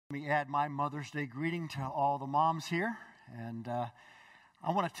Let me add my Mother's Day greeting to all the moms here. And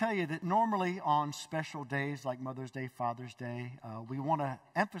I want to tell you that normally on special days like Mother's Day, Father's Day, we want to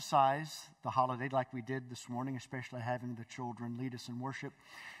emphasize the holiday like we did this morning, especially having the children lead us in worship.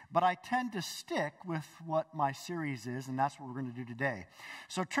 But I tend to stick with what my series is, and that's what we're going to do today.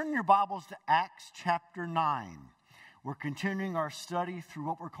 So turn your Bibles to Acts chapter 9. We're continuing our study through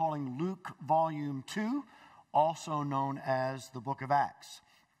what we're calling Luke Volume 2, also known as the Book of Acts.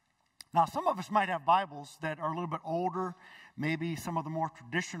 Now, some of us might have Bibles that are a little bit older, maybe some of the more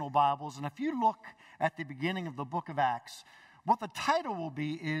traditional Bibles. And if you look at the beginning of the book of Acts, what the title will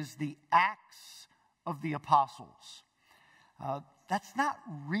be is the Acts of the Apostles. That's not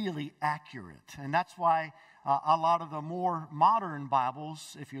really accurate. And that's why a lot of the more modern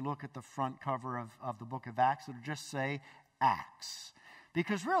Bibles, if you look at the front cover of the book of Acts, it'll just say Acts.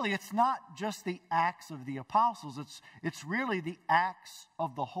 Because really, it's not just the Acts of the Apostles. It's really the Acts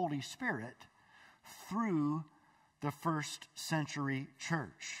of the Holy Spirit through the first century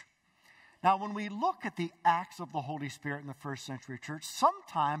church. Now, when we look at the Acts of the Holy Spirit in the first century church,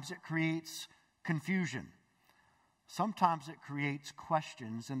 sometimes it creates confusion. Sometimes it creates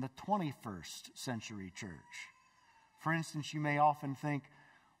questions in the 21st century church. For instance, you may often think,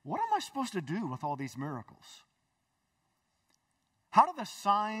 what am I supposed to do with all these miracles? How do the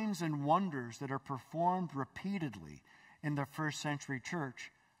signs and wonders that are performed repeatedly in the first century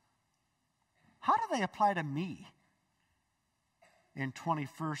church, how do they apply to me in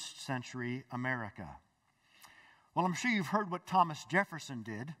 21st century America? Well, I'm sure you've heard what Thomas Jefferson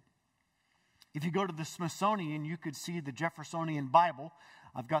did. If you go to the Smithsonian, you could see the Jeffersonian Bible.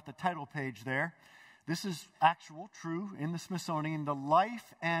 I've got the title page there. This is actual, true, in the Smithsonian. The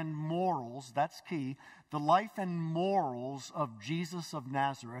life and morals, that's key, the life and morals of Jesus of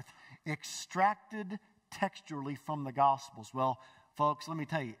Nazareth extracted textually from the Gospels. Well, folks, let me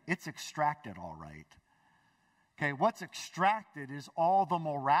tell you, it's extracted all right. Okay, what's extracted is all the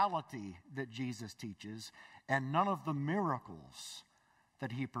morality that Jesus teaches and none of the miracles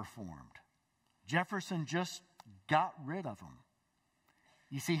that he performed. Jefferson just got rid of them.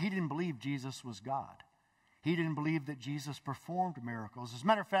 You see, he didn't believe Jesus was God. He didn't believe that Jesus performed miracles. As a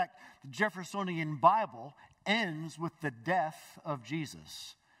matter of fact, the Jeffersonian Bible ends with the death of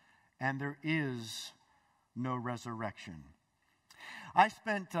Jesus, and there is no resurrection. I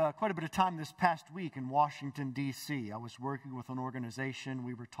spent quite a bit of time this past week in Washington, D.C. I was working with an organization.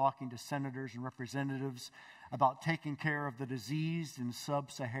 We were talking to senators and representatives about taking care of the diseased in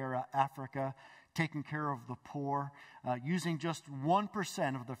sub-Saharan Africa, taking care of the poor, using just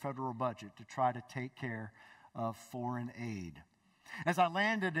 1% of the federal budget to try to take care of foreign aid. As I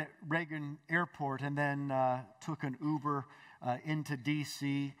landed at Reagan Airport and then took an Uber into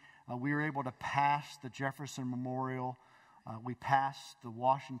D.C., we were able to pass the Jefferson Memorial. We passed the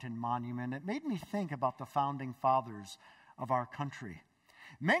Washington Monument. It made me think about the founding fathers of our country,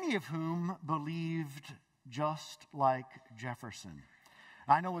 many of whom believed just like Jefferson.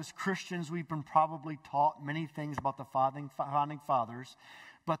 I know as Christians we've been probably taught many things about the founding fathers,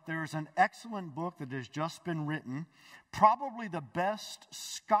 but there's an excellent book that has just been written, probably the best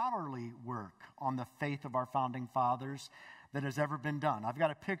scholarly work on the faith of our founding fathers that has ever been done. I've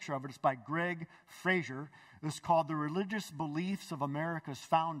got a picture of it. It's by Greg Fraser. It's called The Religious Beliefs of America's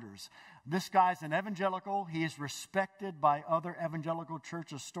Founders. This guy's an evangelical. He is respected by other evangelical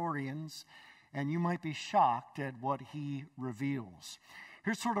church historians, and you might be shocked at what he reveals.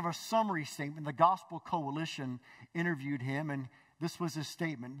 Here's sort of a summary statement. The Gospel Coalition interviewed him, and this was his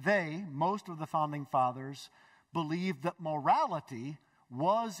statement. They, most of the founding fathers, believed that morality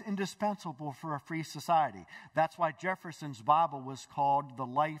was indispensable for a free society. That's why Jefferson's Bible was called The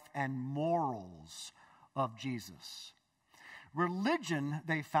Life and Morals of Jesus. Religion,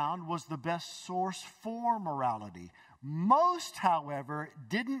 they found, was the best source for morality. Most, however,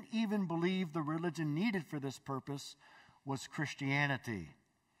 didn't even believe the religion needed for this purpose was Christianity.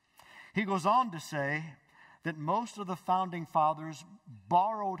 He goes on to say that most of the founding fathers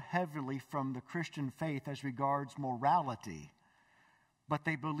borrowed heavily from the Christian faith as regards morality, but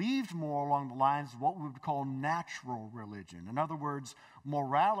they believed more along the lines of what we would call natural religion. In other words,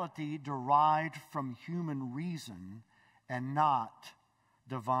 morality derived from human reason and not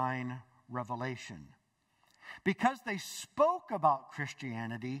divine revelation. Because they spoke about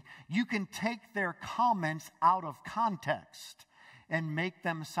Christianity, you can take their comments out of context and make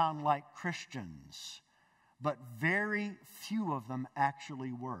them sound like Christians. But very few of them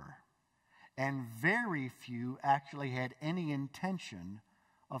actually were. And very few actually had any intention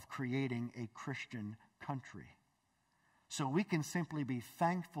of creating a Christian country. So we can simply be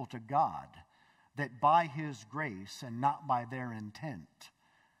thankful to God that by His grace and not by their intent,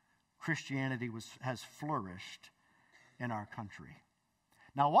 Christianity has flourished in our country.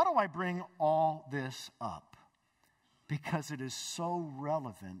 Now, why do I bring all this up? Because it is so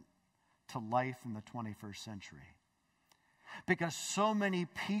relevant to life in the 21st century. Because so many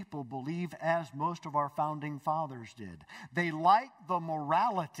people believe as most of our founding fathers did. They like the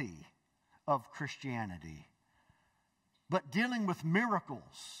morality of Christianity. But dealing with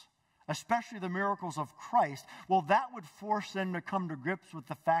miracles, especially the miracles of Christ, well, that would force them to come to grips with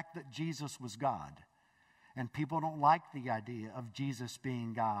the fact that Jesus was God. And people don't like the idea of Jesus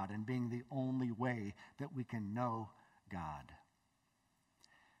being God and being the only way that we can know God.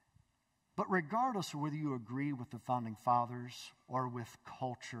 But regardless of whether you agree with the founding fathers or with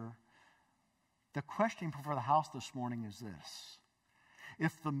culture, the question before the house this morning is this.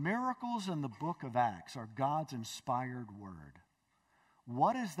 If the miracles in the book of Acts are God's inspired word,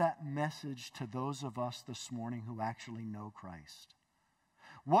 what is that message to those of us this morning who actually know Christ?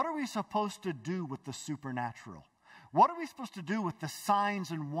 What are we supposed to do with the supernatural? What are we supposed to do with the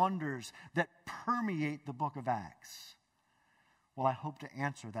signs and wonders that permeate the book of Acts? Well, I hope to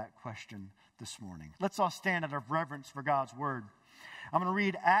answer that question this morning. Let's all stand out of reverence for God's word. I'm going to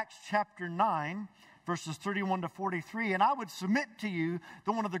read Acts chapter 9, verses 31 to 43, and I would submit to you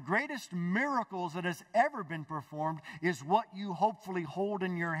that one of the greatest miracles that has ever been performed is what you hopefully hold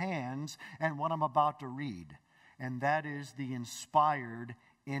in your hands and what I'm about to read, and that is the inspired,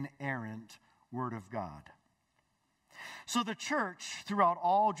 inerrant Word of God. So the church throughout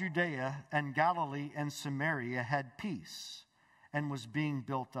all Judea and Galilee and Samaria had peace and was being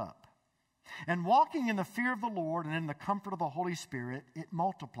built up. And walking in the fear of the Lord and in the comfort of the Holy Spirit, it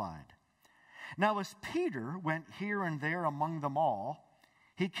multiplied. Now as Peter went here and there among them all,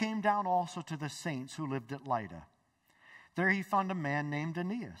 he came down also to the saints who lived at Lydda. There he found a man named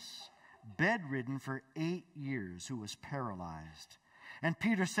Aeneas, bedridden for 8 years, who was paralyzed. And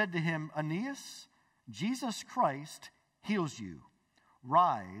Peter said to him, Aeneas, Jesus Christ heals you.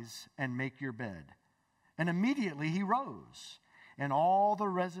 Rise and make your bed. And immediately he rose. And all the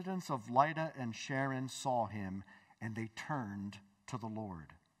residents of Lydda and Sharon saw him, and they turned to the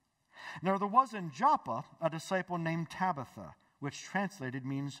Lord. Now there was in Joppa a disciple named Tabitha, which translated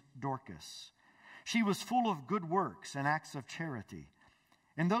means Dorcas. She was full of good works and acts of charity.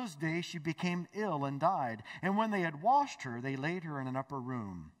 In those days she became ill and died, and when they had washed her, they laid her in an upper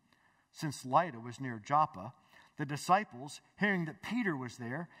room. Since Lydda was near Joppa, the disciples, hearing that Peter was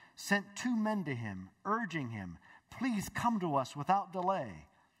there, sent 2 men to him, urging him, Please come to us without delay.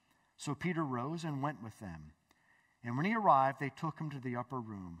 So Peter rose and went with them. And when he arrived, they took him to the upper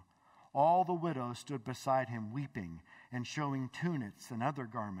room. All the widows stood beside him, weeping and showing tunics and other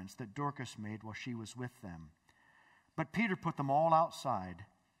garments that Dorcas made while she was with them. But Peter put them all outside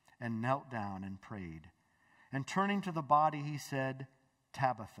and knelt down and prayed. And turning to the body, he said,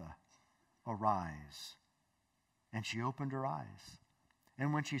 Tabitha, arise. And she opened her eyes.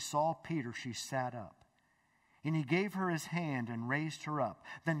 And when she saw Peter, she sat up. And he gave her his hand and raised her up.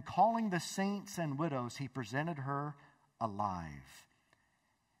 Then calling the saints and widows, he presented her alive.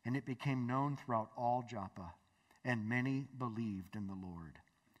 And it became known throughout all Joppa, and many believed in the Lord.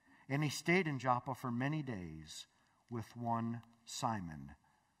 And he stayed in Joppa for many days with one Simon,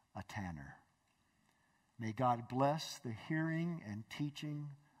 a tanner. May God bless the hearing and teaching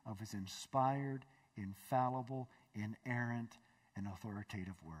of his inspired, infallible, inerrant, and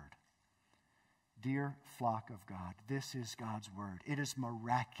authoritative word. Dear flock of God, this is God's word. It is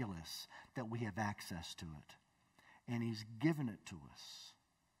miraculous that we have access to it. And he's given it to us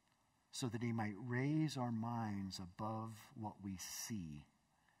so that he might raise our minds above what we see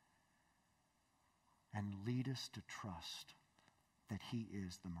and lead us to trust that he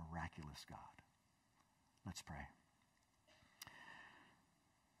is the miraculous God. Let's pray.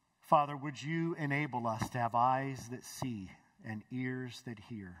 Father, would you enable us to have eyes that see and ears that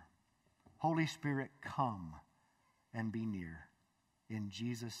hear? Holy Spirit, come and be near. In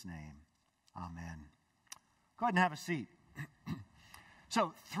Jesus' name, amen. Go ahead and have a seat.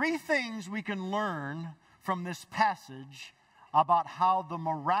 So, 3 things we can learn from this passage about how the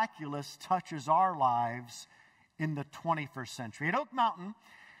miraculous touches our lives in the 21st century. At Oak Mountain,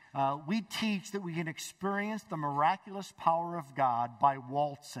 we teach that we can experience the miraculous power of God by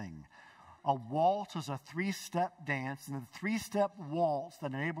waltzing. A waltz is a 3-step dance, and the 3-step waltz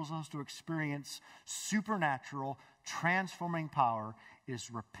that enables us to experience supernatural, transforming power is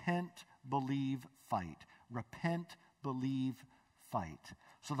repent, believe, fight. Repent, believe, fight.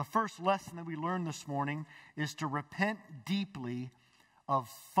 So the first lesson that we learned this morning is to repent deeply of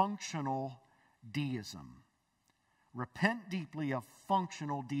functional deism. Repent deeply of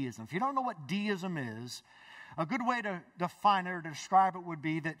functional deism. If you don't know what deism is, A good way to define it or describe it would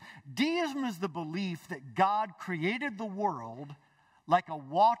be that deism is the belief that God created the world like a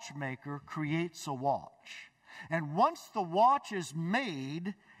watchmaker creates a watch. And once the watch is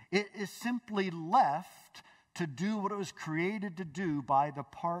made, it is simply left to do what it was created to do by the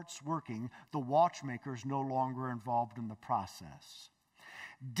parts working. The watchmaker is no longer involved in the process.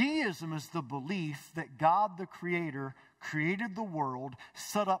 Deism is the belief that God the Creator created the world,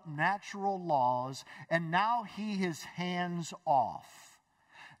 set up natural laws, and now He is hands off.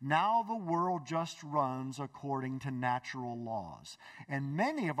 Now the world just runs according to natural laws. And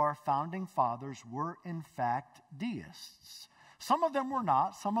many of our founding fathers were in fact deists. Some of them were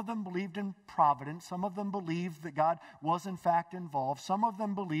not. Some of them believed in providence. Some of them believed that God was in fact involved. Some of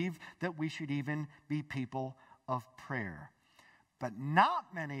them believed that we should even be people of prayer. But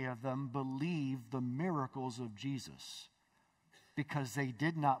not many of them believed the miracles of Jesus because they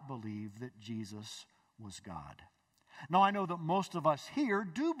did not believe that Jesus was God. Now, I know that most of us here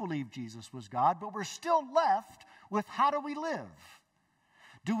do believe Jesus was God, but we're still left with how do we live?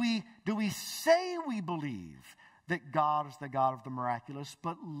 Do we say we believe that God is the God of the miraculous,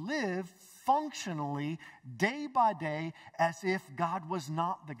 but live functionally day by day as if God was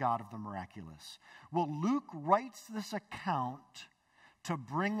not the God of the miraculous? Well, Luke writes this account to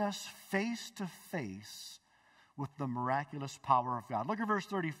bring us face to face with the miraculous power of God. Look at verse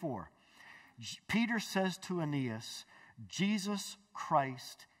 34. Peter says to Aeneas, Jesus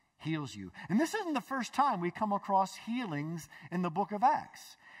Christ heals you. And this isn't the first time we come across healings in the book of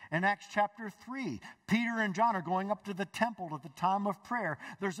Acts. In Acts chapter 3, Peter and John are going up to the temple at the time of prayer.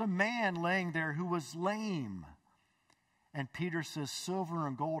 There's a man laying there who was lame. And Peter says, silver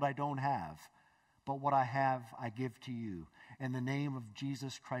and gold I don't have, but what I have I give to you. In the name of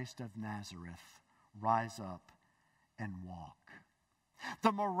Jesus Christ of Nazareth, rise up and walk.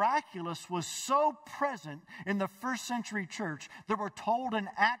 The miraculous was so present in the first century church that we're told in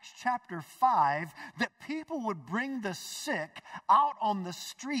Acts chapter 5 that people would bring the sick out on the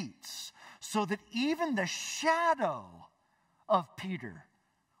streets so that even the shadow of Peter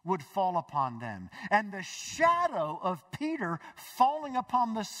would fall upon them. And the shadow of Peter falling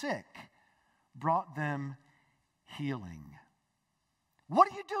upon the sick brought them healing. What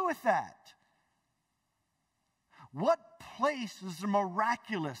do you do with that? What place does the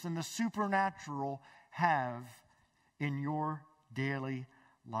miraculous and the supernatural have in your daily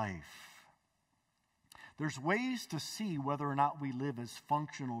life? There's ways to see whether or not we live as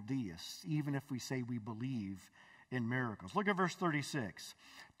functional deists, even if we say we believe in miracles. Look at verse 36.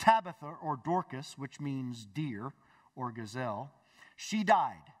 Tabitha, or Dorcas, which means deer or gazelle, she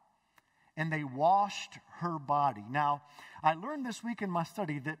died, and they washed her body. Now, I learned this week in my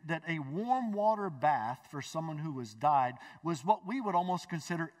study that a warm water bath for someone who has died was what we would almost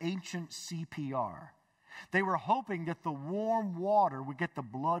consider ancient CPR. They were hoping that the warm water would get the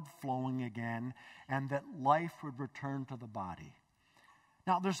blood flowing again and that life would return to the body.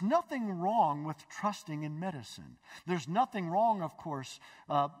 Now, there's nothing wrong with trusting in medicine. There's nothing wrong, of course,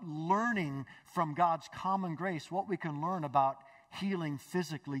 learning from God's common grace what we can learn about healing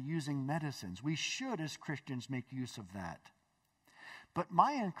physically using medicines. We should, as Christians, make use of that. But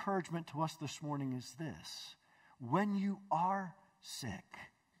my encouragement to us this morning is this. When you are sick,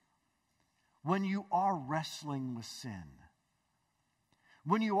 when you are wrestling with sin,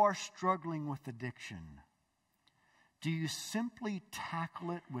 when you are struggling with addiction, do you simply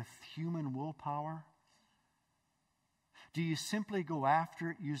tackle it with human willpower? Do you simply go after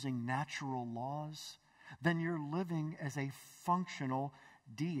it using natural laws? Then you're living as a functional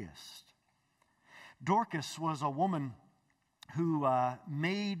deist. Dorcas was a woman who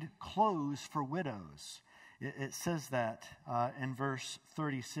made clothes for widows. It says that in verse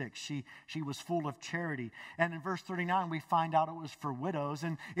 36. She was full of charity. And in verse 39, we find out it was for widows.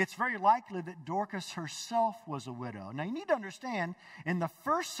 And it's very likely that Dorcas herself was a widow. Now, you need to understand, in the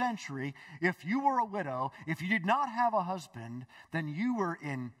first century, if you were a widow, if you did not have a husband, then you were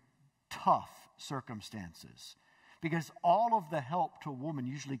in tough circumstances, because all of the help to a woman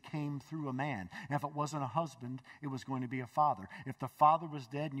usually came through a man. And if it wasn't a husband, it was going to be a father. If the father was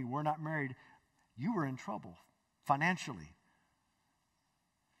dead and you were not married, you were in trouble financially.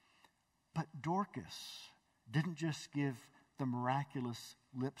 But Dorcas didn't just give the miraculous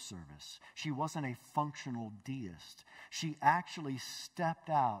lip service. She wasn't a functional deist. She actually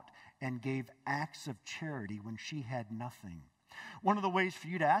stepped out and gave acts of charity when she had nothing. One of the ways for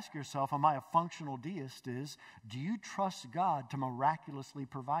you to ask yourself, am I a functional deist, is, do you trust God to miraculously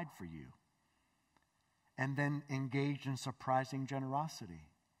provide for you? And then engage in surprising generosity.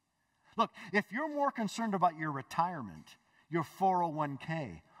 Look, if you're more concerned about your retirement, your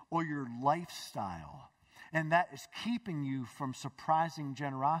 401k, or your lifestyle, and that is keeping you from surprising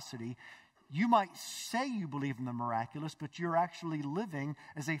generosity, you might say you believe in the miraculous, but you're actually living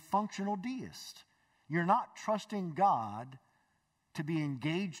as a functional deist. You're not trusting God to be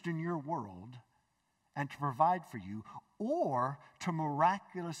engaged in your world and to provide for you, or to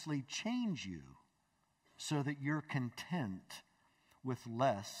miraculously change you so that you're content with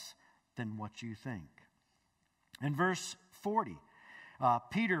less than what you think. In verse 40,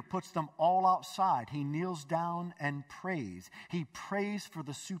 Peter puts them all outside. He kneels down and prays. He prays for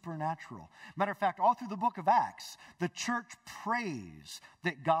the supernatural. Matter of fact, all through the book of Acts, the church prays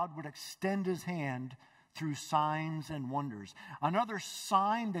that God would extend his hand through signs and wonders. Another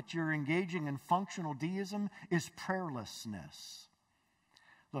sign that you're engaging in functional deism is prayerlessness.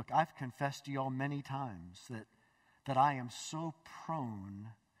 Look, I've confessed to y'all many times that I am so prone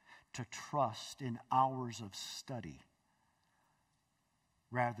to trust in hours of study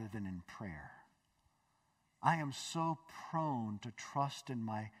rather than in prayer. I am so prone to trust in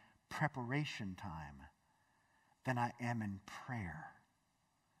my preparation time than I am in prayer.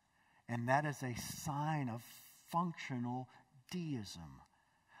 And that is a sign of functional deism.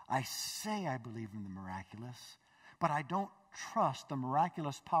 I say I believe in the miraculous, but I don't trust the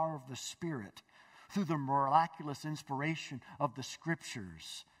miraculous power of the Spirit through the miraculous inspiration of the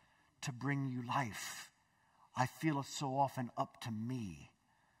Scriptures to bring you life. I feel it's so often up to me.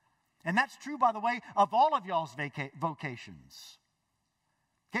 And that's true, by the way, of all of y'all's vocations.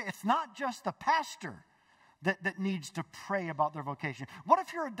 Okay, it's not just the pastor that needs to pray about their vocation. What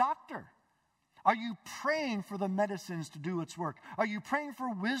if you're a doctor? Are you praying for the medicines to do its work? Are you praying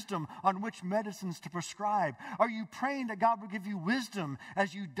for wisdom on which medicines to prescribe? Are you praying that God will give you wisdom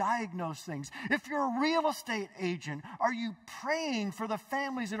as you diagnose things? If you're a real estate agent, are you praying for the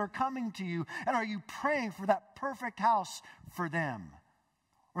families that are coming to you? And are you praying for that perfect house for them?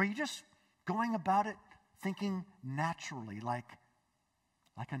 Or are you just going about it thinking naturally like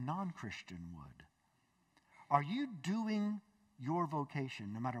a non-Christian would? Are you doing your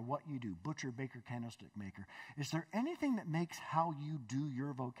vocation, no matter what you do, butcher, baker, candlestick maker? Is there anything that makes how you do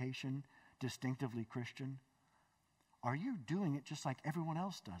your vocation distinctively Christian? Are you doing it just like everyone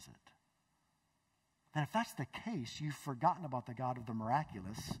else does it? And if that's the case, you've forgotten about the God of the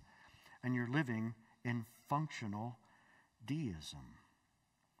miraculous, and you're living in functional deism.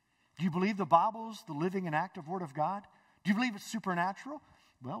 Do you believe the Bible's the living and active Word of God? Do you believe it's supernatural?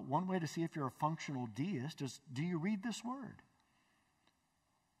 Well, one way to see if you're a functional deist is, do you read this Word?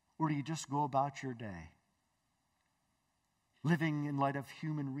 Or do you just go about your day living in light of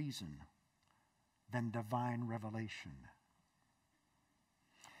human reason than divine revelation?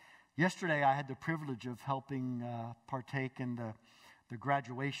 Yesterday, I had the privilege of helping partake in the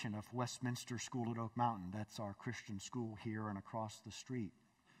graduation of Westminster School at Oak Mountain. That's our Christian school here and across the street.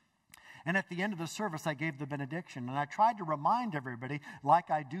 And at the end of the service, I gave the benediction, and I tried to remind everybody, like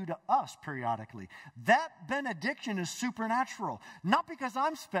I do to us periodically, that benediction is supernatural. Not because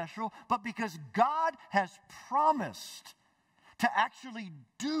I'm special, but because God has promised to actually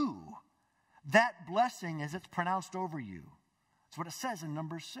do that blessing as it's pronounced over you. That's what it says in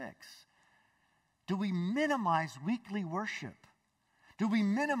Numbers 6. Do we minimize weekly worship? Do we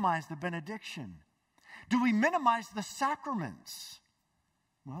minimize the benediction? Do we minimize the sacraments?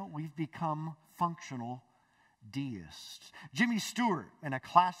 Well, we've become functional deists. Jimmy Stewart, in a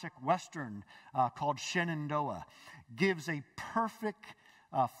classic Western called Shenandoah, gives a perfect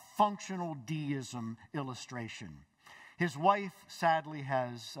functional deism illustration. His wife, sadly,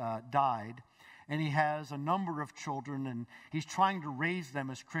 has died, and he has a number of children, and he's trying to raise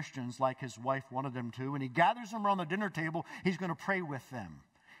them as Christians like his wife wanted them to, and he gathers them around the dinner table. He's going to pray with them.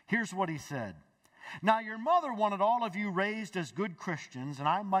 Here's what he said. Now, your mother wanted all of you raised as good Christians, and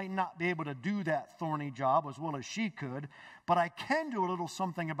I might not be able to do that thorny job as well as she could, but I can do a little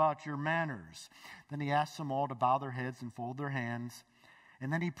something about your manners. Then he asks them all to bow their heads and fold their hands,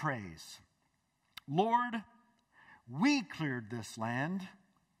 and then he prays. Lord, we cleared this land.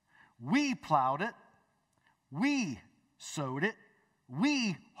 We plowed it. We sowed it.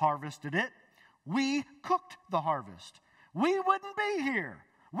 We harvested it. We cooked the harvest. We wouldn't be here.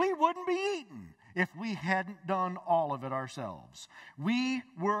 We wouldn't be eating if we hadn't done all of it ourselves. We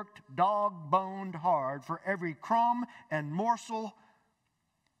worked dog-boned hard for every crumb and morsel,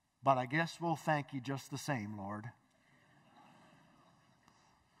 but I guess we'll thank you just the same, Lord.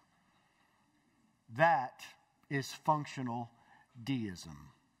 That is functional deism.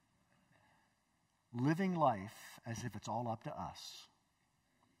 Living life as if it's all up to us.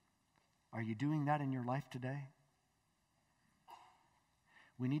 Are you doing that in your life today?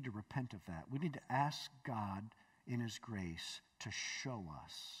 We need to repent of that. We need to ask God in His grace to show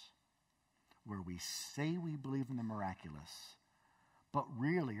us where we say we believe in the miraculous, but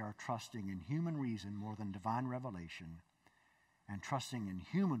really are trusting in human reason more than divine revelation, and trusting in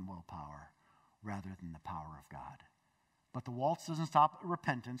human willpower rather than the power of God. But the waltz doesn't stop at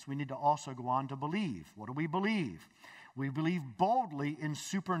repentance. We need to also go on to believe. What do we believe? We believe boldly in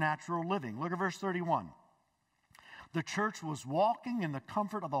supernatural living. Look at verse 31. The church was walking in the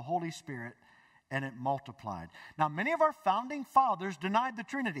comfort of the Holy Spirit, and it multiplied. Now, many of our founding fathers denied the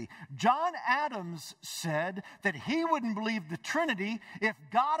Trinity. John Adams said that he wouldn't believe the Trinity if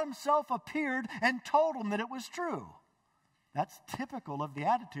God himself appeared and told him that it was true. That's typical of the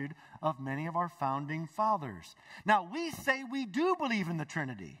attitude of many of our founding fathers. Now, we say we do believe in the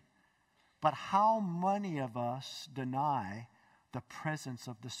Trinity, but how many of us deny the presence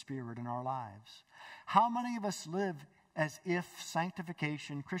of the Spirit in our lives? How many of us live as if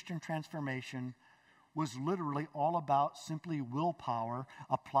sanctification, Christian transformation, was literally all about simply willpower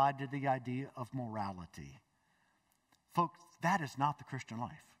applied to the idea of morality? Folks, that is not the Christian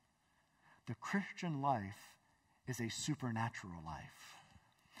life. The Christian life is a supernatural life.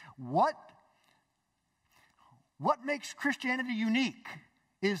 What makes Christianity unique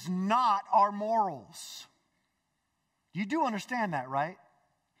is not our morals. You do understand that, right?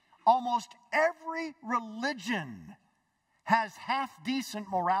 Almost every religion has half-decent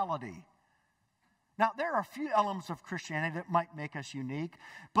morality. Now, there are a few elements of Christianity that might make us unique,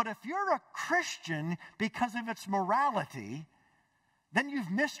 but if you're a Christian because of its morality, then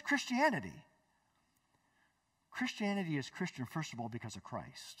you've missed Christianity. Christianity is Christian, first of all, because of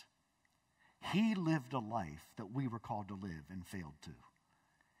Christ. He lived a life that we were called to live and failed to.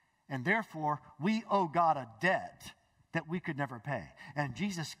 And therefore, we owe God a debt that we could never pay. And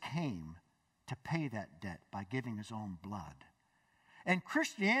Jesus came to pay that debt by giving his own blood. And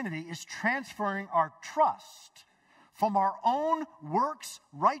Christianity is transferring our trust from our own works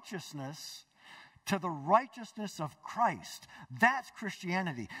righteousness to the righteousness of Christ. That's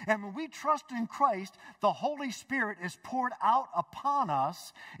Christianity. And when we trust in Christ, the Holy Spirit is poured out upon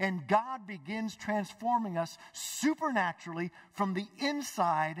us, and God begins transforming us supernaturally from the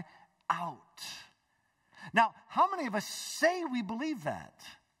inside out. Now, how many of us say we believe that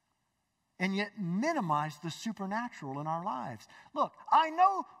and yet minimize the supernatural in our lives? Look, I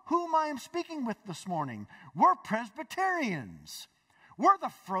know whom I am speaking with this morning. We're Presbyterians. We're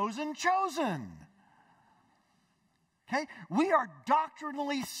the frozen chosen. Okay? We are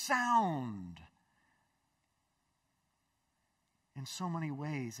doctrinally sound. In so many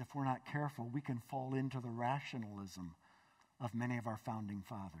ways, if we're not careful, we can fall into the rationalism of many of our founding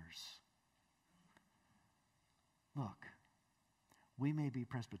fathers. Look, we may be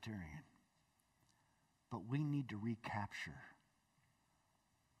Presbyterian, but we need to recapture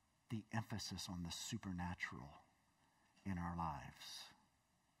the emphasis on the supernatural in our lives.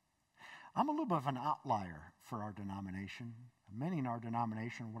 I'm a little bit of an outlier for our denomination. Many in our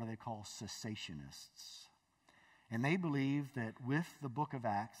denomination are what they call cessationists. And they believe that with the book of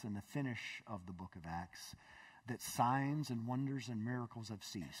Acts and the finish of the book of Acts, that signs and wonders and miracles have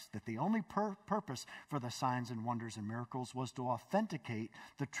ceased. That the only purpose for the signs and wonders and miracles was to authenticate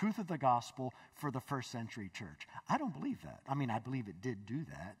the truth of the gospel for the first century church. I don't believe that. I mean, I believe it did do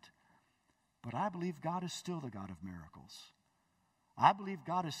that. But I believe God is still the God of miracles. I believe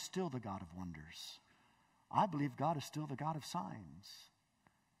God is still the God of wonders. I believe God is still the God of signs.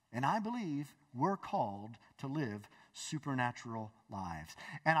 And I believe we're called to live supernatural lives.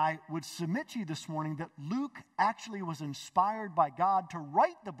 And I would submit to you this morning that Luke actually was inspired by God to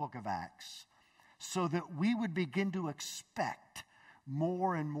write the book of Acts so that we would begin to expect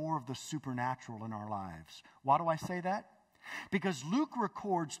more and more of the supernatural in our lives. Why do I say that? Because Luke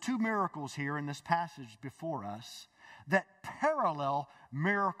records two miracles here in this passage before us that parallel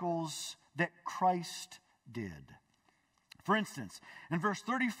miracles that Christ did. For instance, in verse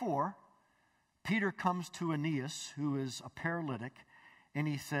 34, Peter comes to Aeneas, who is a paralytic, and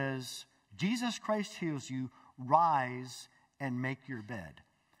he says, Jesus Christ heals you, rise and make your bed.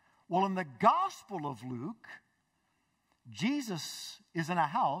 Well, in the Gospel of Luke, Jesus is in a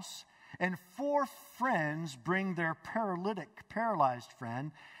house, and four friends bring their paralyzed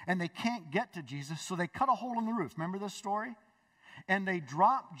friend, and they can't get to Jesus, so they cut a hole in the roof. Remember this story? And they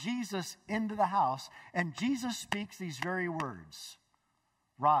drop Jesus into the house, and Jesus speaks these very words.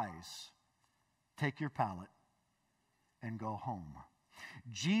 Rise, take your pallet, and go home.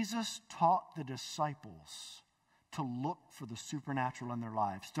 Jesus taught the disciples to look for the supernatural in their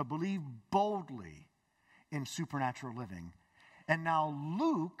lives, to believe boldly in supernatural living. And now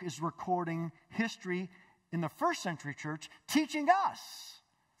Luke is recording history in the first century church, teaching us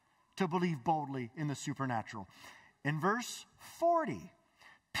to believe boldly in the supernatural. In verse 40,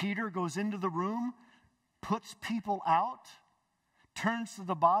 Peter goes into the room, puts people out, turns to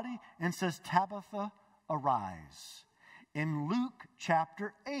the body, and says, Tabitha, arise. In Luke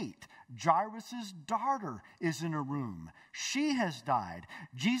chapter 8, Jairus' daughter is in a room. She has died.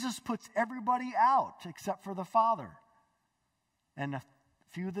 Jesus puts everybody out except for the father and a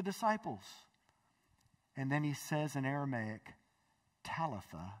few of the disciples. And then he says in Aramaic,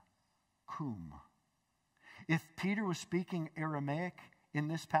 Talitha cum. If Peter was speaking Aramaic in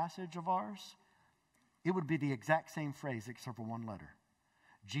this passage of ours, it would be the exact same phrase except for one letter.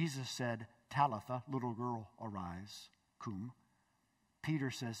 Jesus said, Talitha, little girl, arise, cum.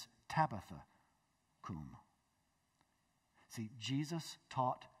 Peter says, Tabitha, cum. See, Jesus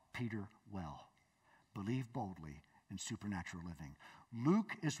taught Peter well. Believe boldly in supernatural living.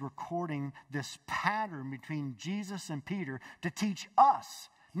 Luke is recording this pattern between Jesus and Peter to teach us,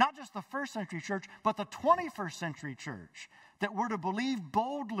 not just the first century church, but the 21st century church, that we're to believe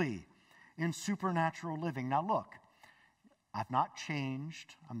boldly in supernatural living. Now look, I've not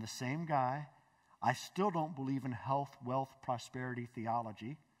changed. I'm the same guy. I still don't believe in health, wealth, prosperity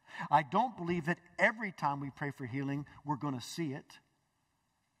theology. I don't believe that every time we pray for healing, we're going to see it.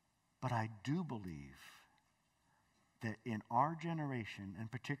 But I do believe that in our generation,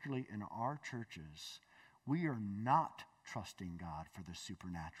 and particularly in our churches, we are not trusting God for the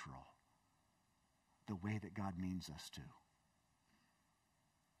supernatural the way that God means us to.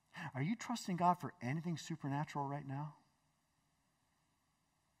 Are you trusting God for anything supernatural right now?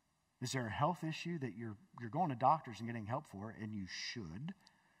 Is there a health issue that you're going to doctors and getting help for, and you should?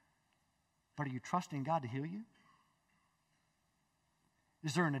 But are you trusting God to heal you?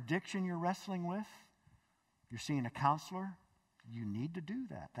 Is there an addiction you're wrestling with? You're seeing a counselor? You need to do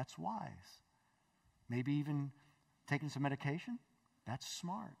that. That's wise. Maybe even taking some medication? That's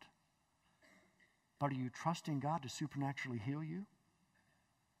smart. But are you trusting God to supernaturally heal you?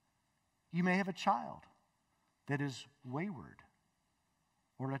 You may have a child that is wayward,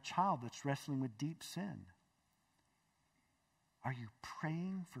 or a child that's wrestling with deep sin. Are you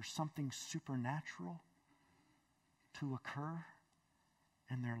praying for something supernatural to occur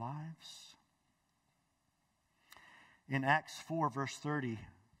in their lives? In Acts 4, verse 30,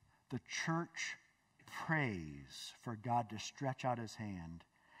 the church prays for God to stretch out his hand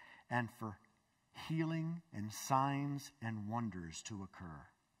and for healing and signs and wonders to occur.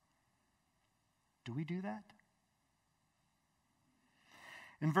 Do we do that?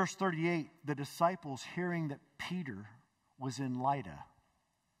 In verse 38, the disciples, hearing that Peter was in Lydda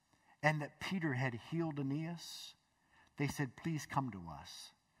and that Peter had healed Aeneas, they said, please come to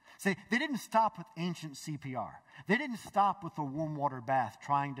us. See, they didn't stop with ancient CPR. They didn't stop with the warm water bath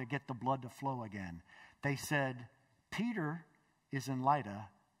trying to get the blood to flow again. They said, Peter is in Lydda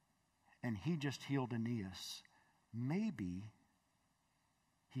and he just healed Aeneas. Maybe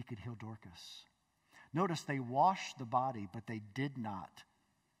he could heal Dorcas. Notice they washed the body, but they did not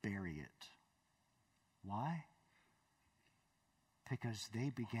bury it. Why? Because they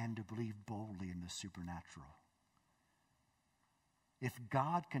began to believe boldly in the supernatural. If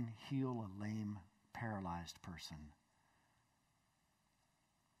God can heal a lame, paralyzed person,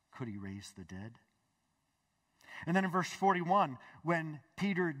 could he raise the dead? And then in verse 41, when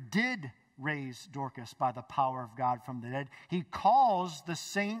Peter did raise Dorcas by the power of God from the dead, he calls the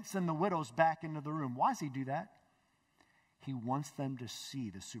saints and the widows back into the room. Why does he do that? He wants them to see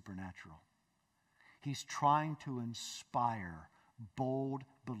the supernatural. He's trying to inspire bold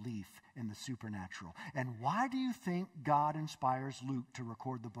belief in the supernatural. And why do you think God inspires Luke to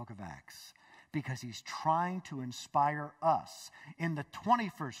record the book of Acts? Because he's trying to inspire us in the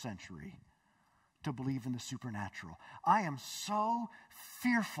 21st century to believe in the supernatural. I am so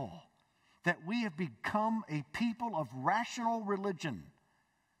fearful that we have become a people of rational religion.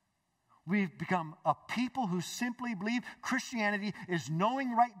 We've become a people who simply believe Christianity is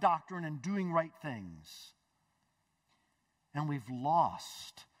knowing right doctrine and doing right things. And we've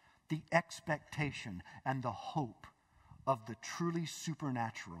lost the expectation and the hope of the truly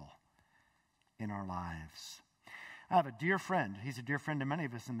supernatural in our lives. I have a dear friend. He's a dear friend to many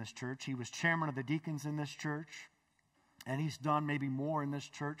of us in this church. He was chairman of the deacons in this church. And he's done maybe more in this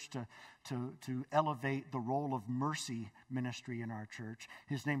church to elevate the role of mercy ministry in our church.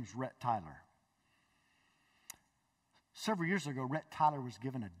 His name's Rhett Tyler. Several years ago, Rhett Tyler was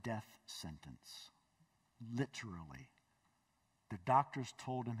given a death sentence. Literally. The doctors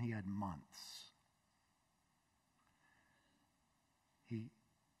told him he had months.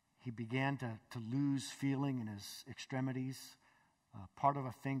 He began to lose feeling in his extremities. Part of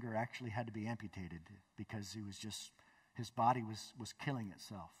a finger actually had to be amputated because his body was killing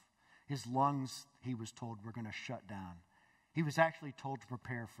itself. His lungs, he was told, were going to shut down. He was actually told to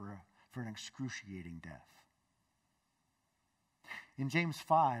prepare for an excruciating death. In James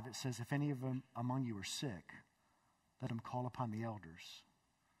 5, it says, if any of them among you are sick, let him call upon the elders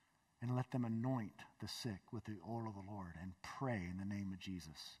and let them anoint the sick with the oil of the Lord and pray in the name of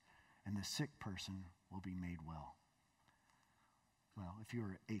Jesus, and the sick person will be made well. Well, if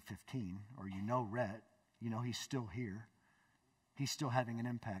you're 8:15 or you know Rhett, you know he's still here. He's still having an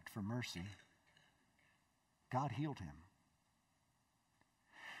impact for Mercy. God healed him.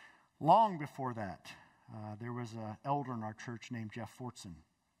 Long before that, there was an elder in our church named Jeff Fortson.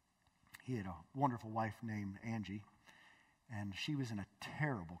 He had a wonderful wife named Angie, and she was in a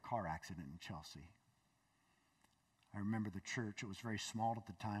terrible car accident in Chelsea. I remember the church. It was very small at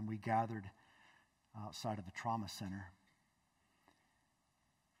the time. We gathered outside of the trauma center.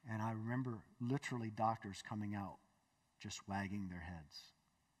 And I remember literally doctors coming out just wagging their heads.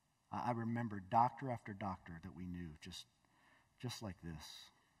 I remember doctor after doctor that we knew just like this.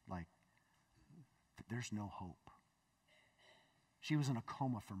 Like, there's no hope. She was in a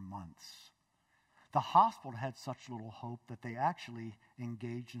coma for months. The hospital had such little hope that they actually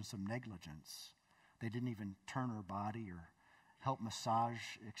engaged in some negligence. They didn't even turn her body or help massage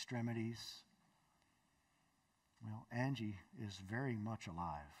extremities. Well, Angie is very much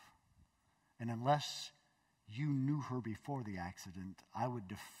alive. And unless you knew her before the accident, I would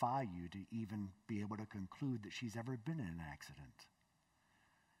defy you to even be able to conclude that she's ever been in an accident.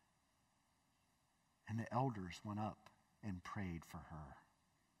 And the elders went up and prayed for her.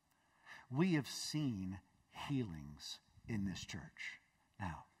 We have seen healings in this church.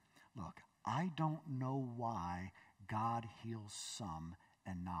 Now, look, I don't know why God heals some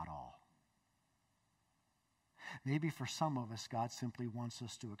and not all. Maybe for some of us, God simply wants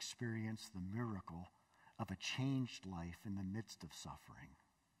us to experience the miracle of a changed life in the midst of suffering.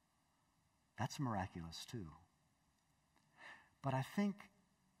 That's miraculous too. But I think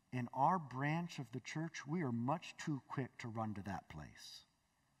in our branch of the church, we are much too quick to run to that place.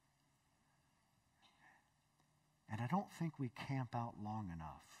 And I don't think we camp out long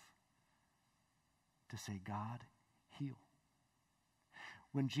enough to say, God, heal.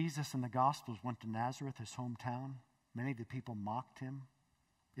 When Jesus in the Gospels went to Nazareth, his hometown, many of the people mocked him.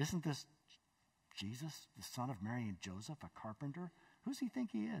 Isn't this Jesus, the son of Mary and Joseph, a carpenter? Who does he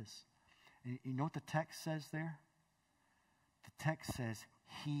think he is? And you know what the text says there? The text says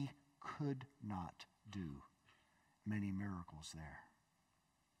he could not do many miracles there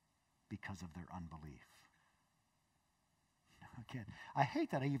because of their unbelief. Again, I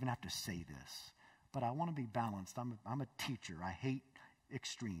hate that I even have to say this, but I want to be balanced. I'm a teacher. I hate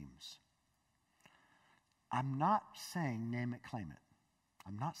extremes. I'm not saying name it, claim it.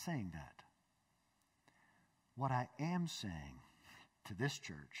 I'm not saying that. What I am saying to this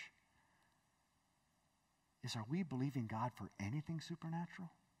church is, are we believing God for anything supernatural?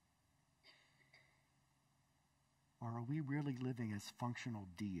 Or are we really living as functional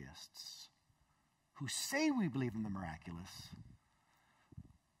deists who say we believe in the miraculous,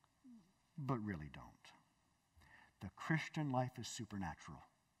 but really don't? The Christian life is supernatural.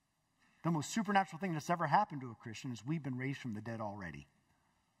 The most supernatural thing that's ever happened to a Christian is we've been raised from the dead already.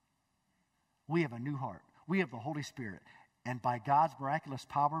 We have a new heart. We have the Holy Spirit. And by God's miraculous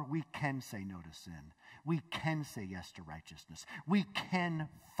power, we can say no to sin. We can say yes to righteousness. We can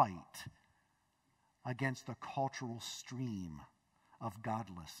fight against the cultural stream of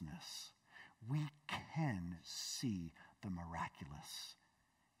godlessness. We can see the miraculous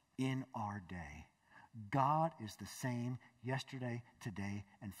in our day. God is the same yesterday, today,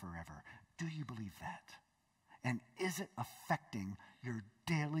 and forever. Do you believe that? And is it affecting your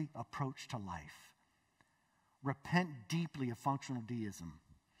daily approach to life? Repent deeply of functional deism.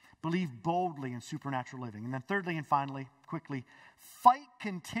 Believe boldly in supernatural living. And then thirdly and finally, quickly, fight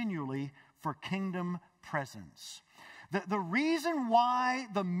continually for kingdom presence. The reason why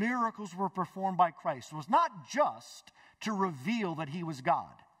the miracles were performed by Christ was not just to reveal that he was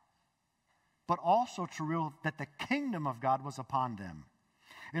God, but also to reveal that the kingdom of God was upon them.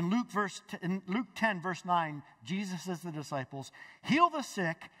 In Luke 10, verse 9, Jesus says to the disciples, heal the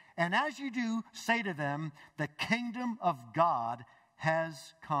sick, and as you do, say to them, the kingdom of God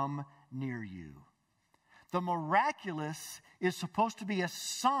has come near you. The miraculous is supposed to be a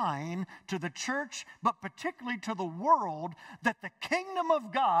sign to the church, but particularly to the world, that the kingdom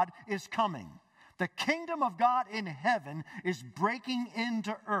of God is coming. The kingdom of God in heaven is breaking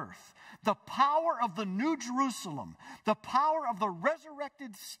into earth. The power of the New Jerusalem, the power of the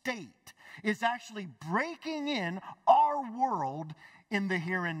resurrected state, is actually breaking in our world in the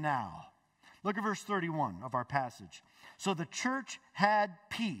here and now. Look at verse 31 of our passage. So the church had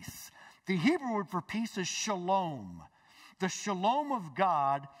peace. The Hebrew word for peace is shalom. The shalom of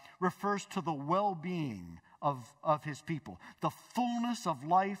God refers to the well-being of his people, the fullness of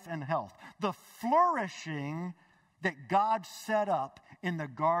life and health, the flourishing that God set up in the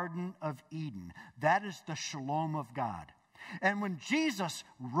Garden of Eden. That is the shalom of God. And when Jesus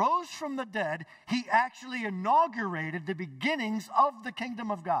rose from the dead, he actually inaugurated the beginnings of the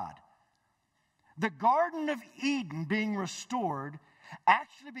kingdom of God. The Garden of Eden being restored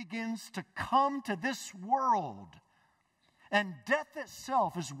actually begins to come to this world. And death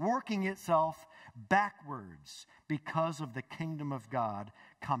itself is working itself backwards because of the kingdom of God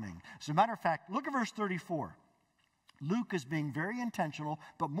coming. As a matter of fact, look at verse 34. Luke is being very intentional,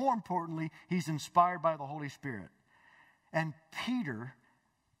 but more importantly, he's inspired by the Holy Spirit. And Peter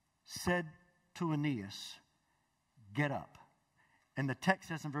said to Aeneas, "Get up." And the text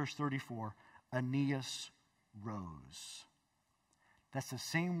says in verse 34, Aeneas rose. That's the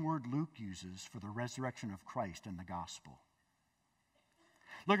same word Luke uses for the resurrection of Christ in the gospel.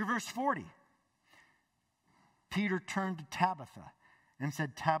 Look at verse 40. Peter turned to Tabitha and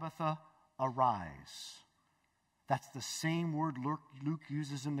said, "Tabitha, arise." That's the same word Luke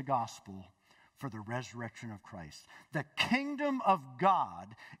uses in the gospel for the resurrection of Christ. The kingdom of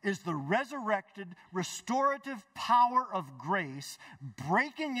God is the resurrected, restorative power of grace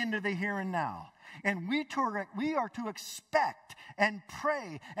breaking into the here and now. And we are to expect and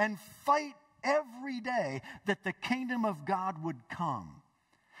pray and fight every day that the kingdom of God would come.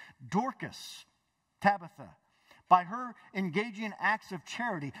 Dorcas, Tabitha, by her engaging in acts of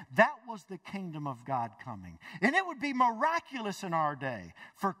charity, that was the kingdom of God coming. And it would be miraculous in our day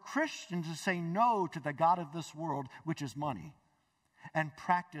for Christians to say no to the God of this world, which is money, and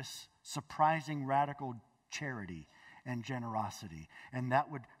practice surprising radical charity and generosity. And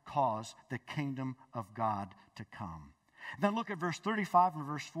that would cause the kingdom of God to come. Then look at verse 35 and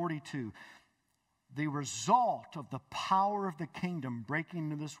verse 42. The result of the power of the kingdom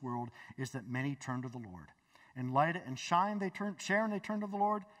breaking into this world is that many turn to the Lord. In Lydda and Sharon they turned to the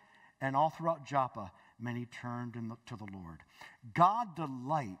Lord, and all throughout Joppa many turned to the Lord. God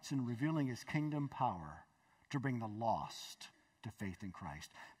delights in revealing his kingdom power to bring the lost to faith in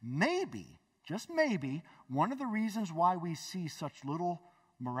Christ. Maybe, just maybe, one of the reasons why we see such little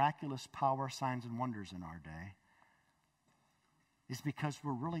miraculous power, signs, and wonders in our day is because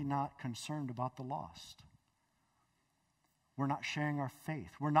we're really not concerned about the lost. We're not sharing our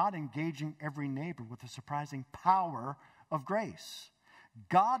faith. We're not engaging every neighbor with the surprising power of grace.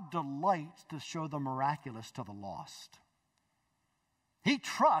 God delights to show the miraculous to the lost. He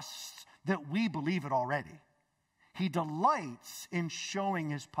trusts that we believe it already. He delights in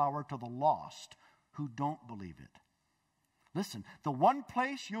showing his power to the lost who don't believe it. Listen, the one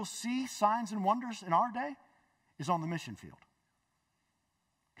place you'll see signs and wonders in our day is on the mission field.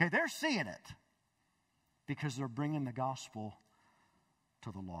 Okay, they're seeing it because they're bringing the gospel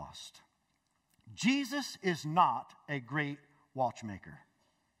to the lost. Jesus is not a great watchmaker.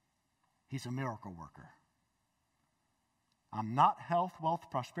 He's a miracle worker. I'm not health,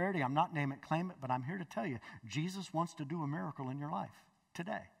 wealth, prosperity. I'm not name it, claim it, but I'm here to tell you, Jesus wants to do a miracle in your life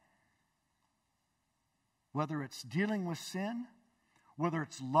today. Whether it's dealing with sin, whether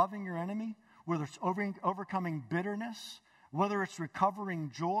it's loving your enemy, whether it's overcoming bitterness, whether it's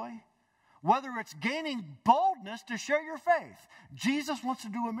recovering joy, whether it's gaining boldness to share your faith. Jesus wants to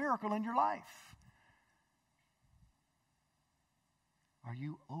do a miracle in your life. Are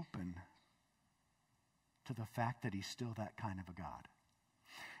you open to the fact that he's still that kind of a God?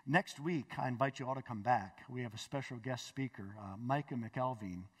 Next week, I invite you all to come back. We have a special guest speaker, Micah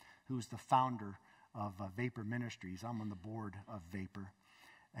McElveen, who's the founder of Vapor Ministries. I'm on the board of Vapor.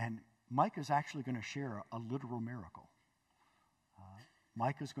 And Micah's actually going to share a literal miracle.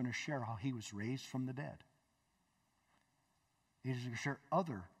 Micah's going to share how he was raised from the dead. He's going to share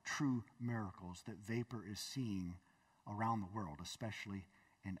other true miracles that Vapor is seeing around the world, especially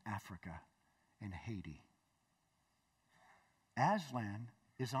in Africa and Haiti. Aslan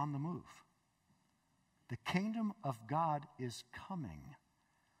is on the move. The kingdom of God is coming.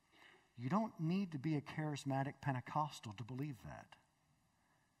 You don't need to be a charismatic Pentecostal to believe that.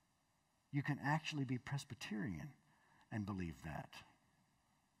 You can actually be Presbyterian and believe that.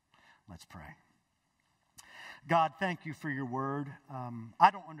 Let's pray. God, thank you for your word. I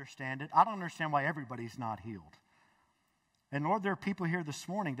don't understand it. I don't understand why everybody's not healed. And Lord, there are people here this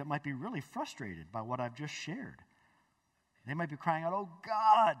morning that might be really frustrated by what I've just shared. They might be crying out, "Oh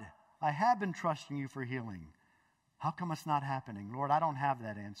God, I have been trusting you for healing. How come it's not happening?" Lord, I don't have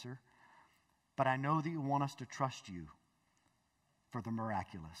that answer. But I know that you want us to trust you for the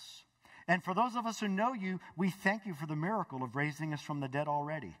miraculous. And for those of us who know you, we thank you for the miracle of raising us from the dead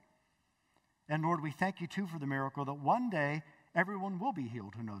already. And Lord, we thank you too for the miracle that one day everyone will be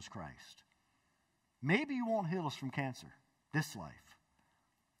healed who knows Christ. Maybe you won't heal us from cancer this life,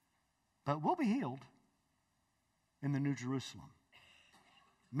 but we'll be healed in the New Jerusalem.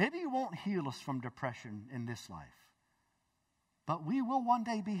 Maybe you won't heal us from depression in this life, but we will one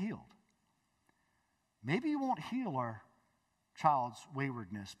day be healed. Maybe you won't heal our child's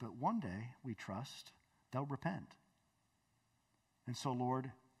waywardness, but one day, we trust, they'll repent. And so,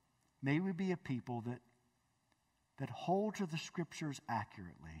 Lord, may we be a people that hold to the Scriptures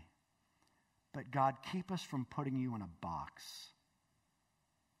accurately. But God, keep us from putting you in a box.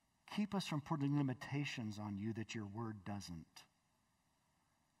 Keep us from putting limitations on you that your word doesn't.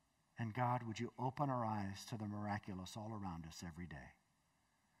 And God, would you open our eyes to the miraculous all around us every day?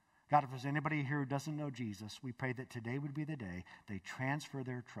 God, if there's anybody here who doesn't know Jesus, we pray that today would be the day they transfer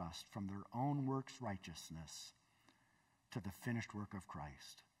their trust from their own works righteousness to the finished work of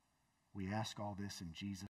Christ. We ask all this in Jesus' name.